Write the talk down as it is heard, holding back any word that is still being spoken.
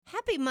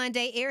Happy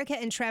Monday, Erica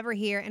and Trevor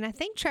here, and I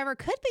think Trevor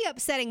could be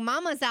upsetting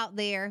mamas out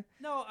there.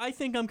 No, I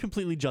think I'm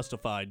completely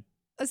justified.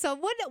 So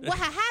what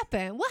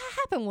happened? What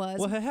happened was...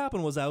 What had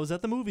happened was I was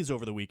at the movies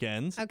over the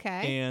weekend.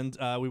 Okay. And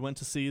we went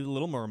to see The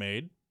Little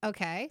Mermaid.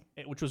 Okay.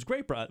 Which was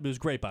great. It was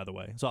great, by the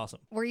way. It's awesome.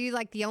 Were you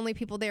like the only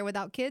people there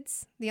without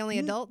kids? The only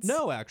adults?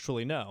 No,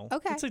 actually, no.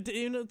 Okay.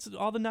 It's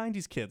all the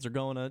 90s kids are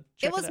going to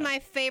check it out. It was my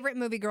favorite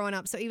movie growing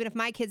up, so even if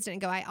my kids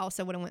didn't go, I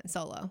also would have went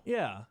solo.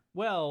 Yeah.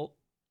 Well,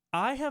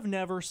 I have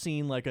never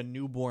seen like a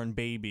newborn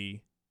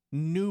baby,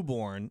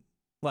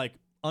 like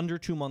under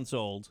 2 months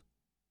old,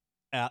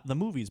 at the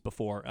movies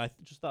before. I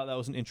just thought that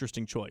was an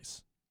interesting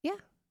choice. Yeah.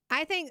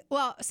 I think,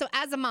 well, so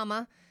as a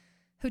mama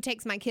who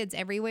takes my kids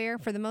everywhere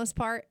for the most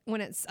part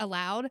when it's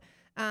allowed,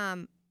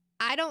 I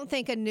don't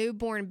think a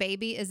newborn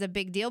baby is a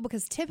big deal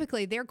because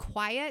typically they're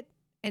quiet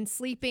and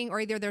sleeping, or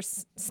either they're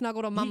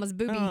snuggled on mama's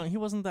boobie. He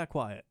wasn't that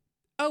quiet.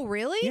 Oh,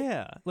 really?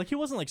 Yeah. Like he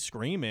wasn't like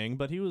screaming,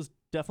 but he was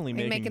definitely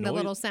making the noise.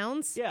 little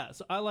sounds? Yeah.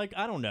 So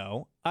I don't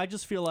know. I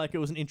just feel like it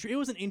was an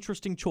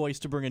interesting choice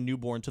to bring a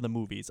newborn to the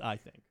movies, I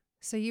think.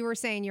 So you were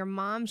saying your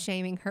mom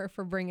shaming her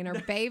for bringing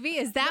her baby?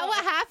 Is that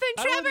what happened,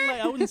 Trevor?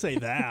 I wouldn't say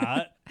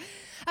that.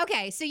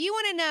 Okay, so you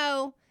want to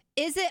know,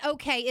 is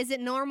it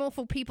normal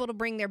for people to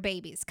bring their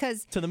babies?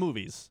 To the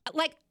movies.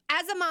 Like,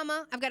 as a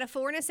mama, I've got a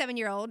 4 and a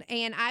 7-year-old,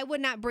 and I would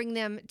not bring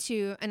them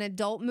to an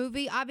adult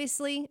movie,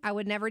 obviously. I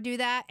would never do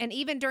that. And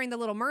even during The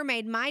Little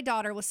Mermaid, my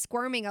daughter was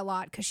squirming a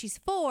lot because she's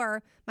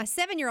 4. My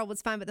 7-year-old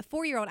was fine, but the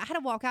 4-year-old, I had to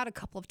walk out a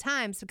couple of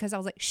times because I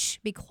was like, shh,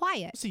 be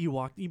quiet. So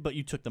but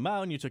you took them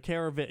out and you took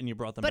care of it and you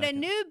brought them back. But a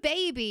new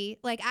baby,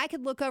 like I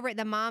could look over at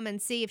the mom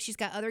and see if she's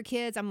got other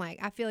kids. I'm like,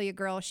 I feel you,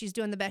 girl. She's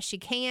doing the best she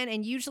can.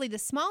 And usually the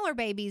smaller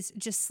babies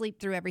just sleep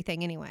through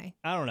everything anyway.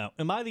 I don't know.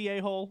 Am I the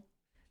a-hole?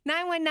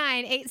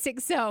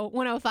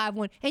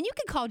 919-860-1051. And you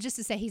can call just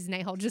to say he's an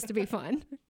a-hole, just to be fun.